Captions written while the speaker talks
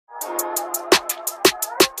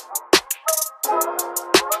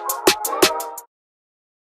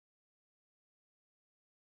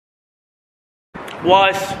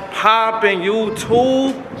What's poppin',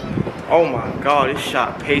 YouTube? Oh my god, this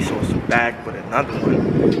shot Pesos back with another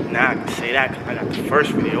one. Now I can say that because I got the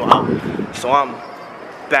first video out. So I'm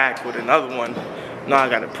back with another one. Now I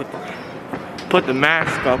gotta put the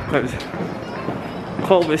mask up because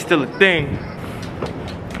COVID's still a thing.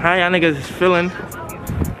 How y'all niggas is feeling?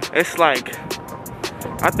 It's like,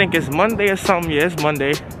 I think it's Monday or something. Yeah, it's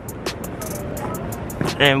Monday.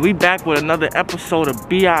 And we back with another episode of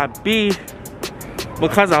B.I.B.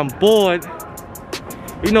 because I'm bored.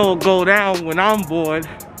 You know what go down when I'm bored.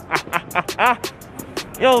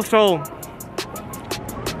 Yo, so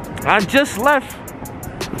I just left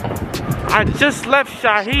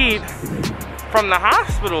Shahid from the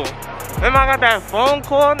hospital. Remember I got that phone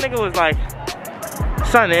call? Nigga was like,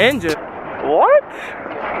 son injured. What?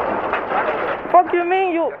 Fuck you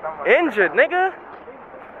mean you injured, nigga?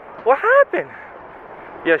 What happened?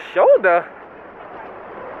 Your shoulder?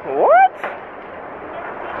 What?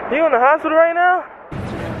 You in the hospital right now?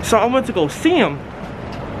 So I went to go see him,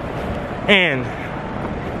 and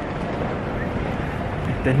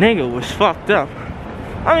the nigga was fucked up.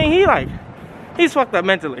 I mean, he's fucked up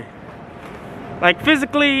mentally. Like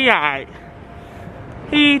physically, alright.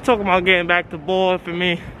 He talking about getting back to board for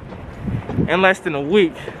me in less than a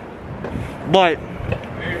week, but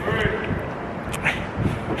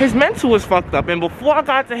his mental was fucked up. And before I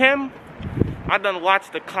got to him, I done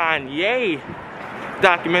watched the Kanye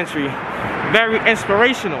documentary. Very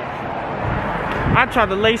inspirational. I tried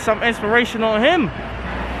to lay some inspiration on him.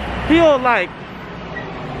 He all like,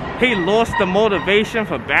 he lost the motivation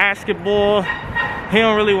for basketball. He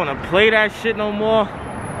don't really want to play that shit no more.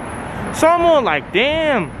 So I'm all like,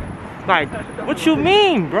 damn. Like, what you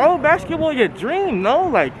mean, bro? Basketball your dream, no?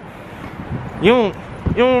 Like, you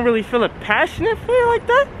don't really feel it passionate for you like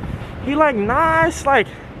that? He like, nah, it's like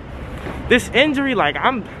this injury, like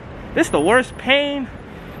this the worst pain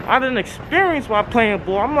I didn't experience while playing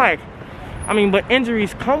ball. I'm like, I mean, but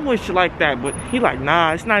injuries come with shit like that. But he like,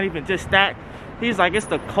 nah, it's not even just that. He's like, it's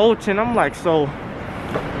the coaching. I'm like, so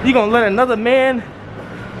you gonna let another man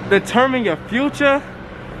determine your future?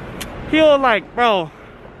 He'll like, bro,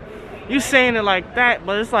 you saying it like that,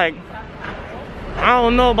 but it's like, I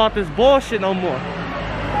don't know about this bullshit no more.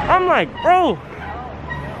 I'm like, bro,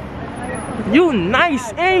 you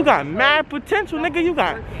nice and you got mad potential, nigga. You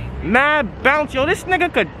got mad bounce. Yo, this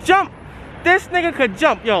nigga could jump. This nigga could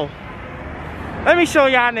jump, yo. Let me show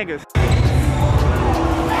y'all niggas.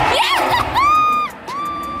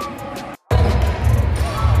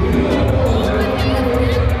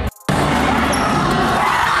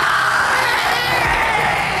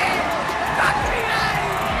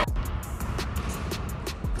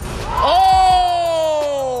 Oh!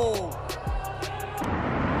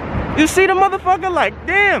 You see the motherfucker? Like,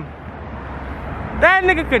 damn. That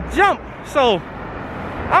nigga could jump. So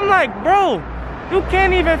I'm like, bro, you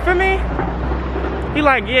can't even feel me. He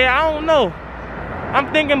like, yeah, I don't know.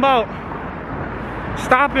 I'm thinking about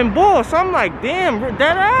stopping ball. So I'm like, damn,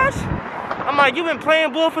 dead ass. I'm like, you been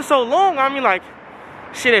playing ball for so long. I mean, like,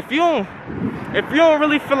 shit, if you don't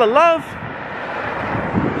really feel a love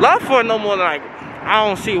for it no more, like, I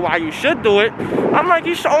don't see why you should do it. I'm like,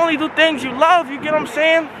 you should only do things you love. You get what I'm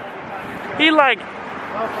saying? He like,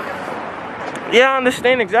 yeah, I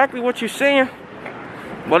understand exactly what you're saying,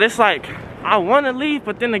 but it's like, I want to leave,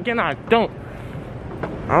 but then again, I don't.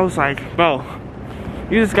 I was like, bro,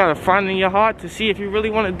 you just gotta find in your heart to see if you really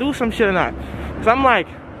want to do some shit or not. Cause I'm like,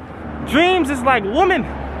 dreams is like woman.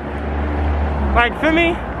 Like, for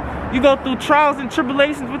me, you go through trials and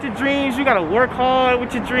tribulations with your dreams. You gotta work hard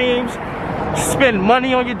with your dreams, spend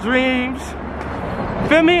money on your dreams.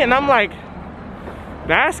 Feel me? And I'm like,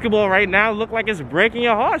 basketball right now look like it's breaking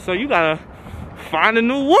your heart, so you gotta find a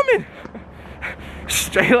new woman.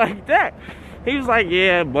 Straight like that. He was like,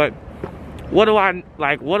 yeah, but what do I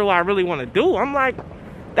really want to do? I'm like,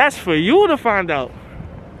 that's for you to find out,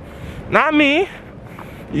 not me.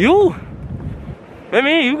 You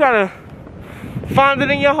gotta find it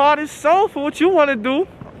in your heart and soul for what you want to do.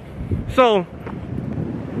 So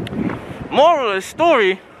moral of the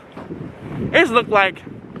story is, look like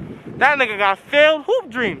that nigga got failed hoop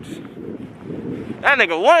dreams. That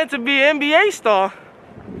nigga wanted to be an NBA star.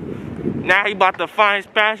 Now he about to find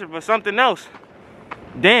his passion for something else.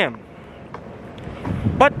 Damn.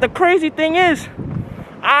 But the crazy thing is,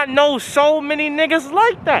 I know so many niggas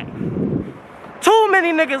like that. Too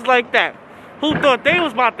many niggas like that. Who thought they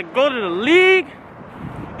was about to go to the league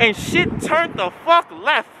and shit turned the fuck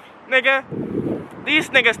left, nigga. These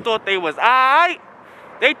niggas thought they was alright.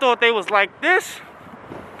 they thought they was like this,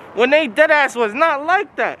 when they deadass was not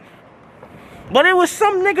like that. But it was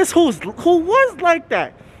some niggas who was like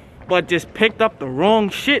that, but just picked up the wrong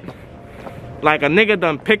shit. Like a nigga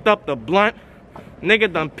done picked up the blunt,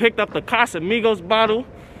 nigga done picked up the Casamigos bottle.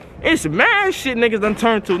 It's mad shit niggas done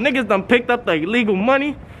turned to. Niggas done picked up the illegal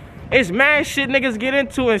money. It's mad shit niggas get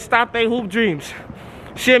into and stop their hoop dreams.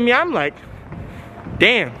 Shit me, I'm like,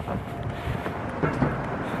 damn.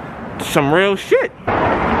 Some real shit.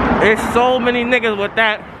 There's so many niggas with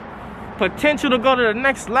that potential to go to the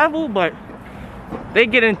next level, but they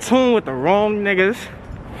get in tune with the wrong niggas.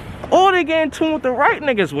 Or they get in tune with the right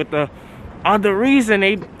niggas with the other reason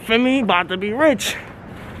they, for me, about to be rich.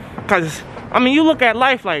 Cause, I mean, you look at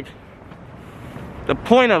life like, the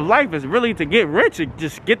point of life is really to get rich and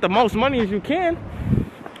just get the most money as you can,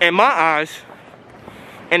 in my eyes.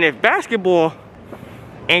 And if basketball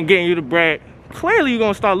ain't getting you the bread, clearly you're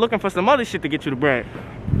gonna start looking for some other shit to get you the bread.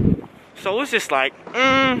 So it's just like,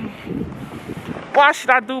 why should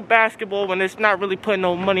I do basketball when it's not really putting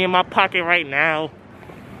no money in my pocket right now?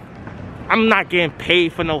 I'm not getting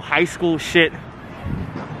paid for no high school shit.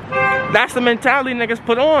 That's the mentality niggas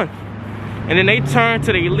put on. And then they turn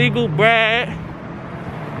to the illegal bread.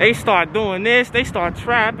 They start doing this, they start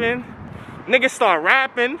trapping. Niggas start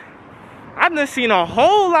rapping. I've done seen a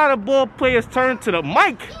whole lot of ball players turn to the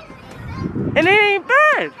mic. And it ain't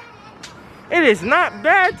bad. It is not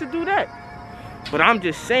bad to do that. But I'm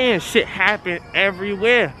just saying, shit happen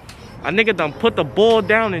everywhere. A nigga done put the ball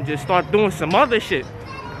down and just start doing some other shit.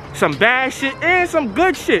 Some bad shit and some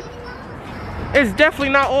good shit. It's definitely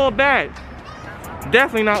not all bad.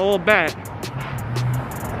 Definitely not all bad.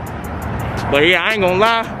 But yeah, I ain't gonna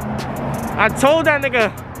lie. I told that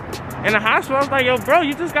nigga in the hospital, I was like, yo, bro,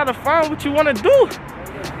 you just gotta find what you wanna do.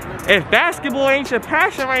 If basketball ain't your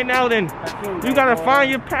passion right now, then you gotta find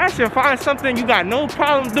your passion. Find something you got no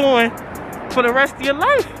problem doing for the rest of your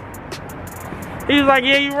life. He was like,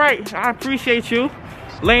 yeah, you're right. I appreciate you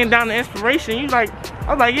laying down the inspiration. I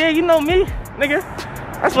was like, yeah, you know me, nigga.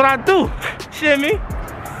 That's what I do. Shit me.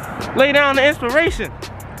 Lay down the inspiration.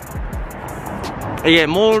 And yeah,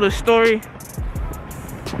 moral of the story.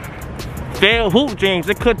 Failed hoop dreams.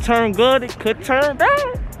 It could turn good, it could turn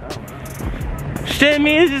bad. Shit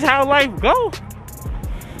me, it's just how life go.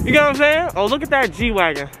 You get what I'm saying? Oh, look at that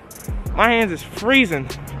G-Wagon. My hands is freezing.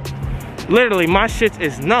 Literally, my shit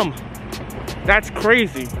is numb. That's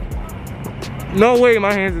crazy. No way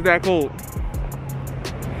my hands is that cold.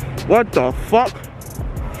 What the fuck?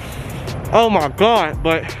 Oh my god,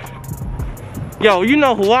 but yo, you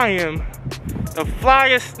know who I am. The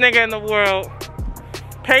flyest nigga in the world.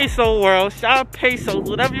 Peso world. Shout out Pesos,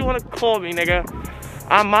 whatever you want to call me, nigga.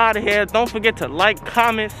 I'm out of here. Don't forget to like,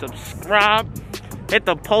 comment, subscribe. Hit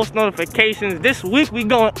the post notifications. This week we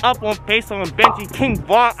going up on Peso and Benji. King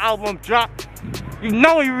Bar album drop. You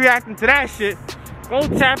know you reacting to that shit. Go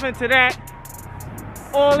tap into that.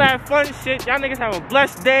 All that fun shit. Y'all niggas have a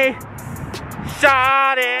blessed day.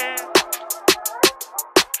 Shout it.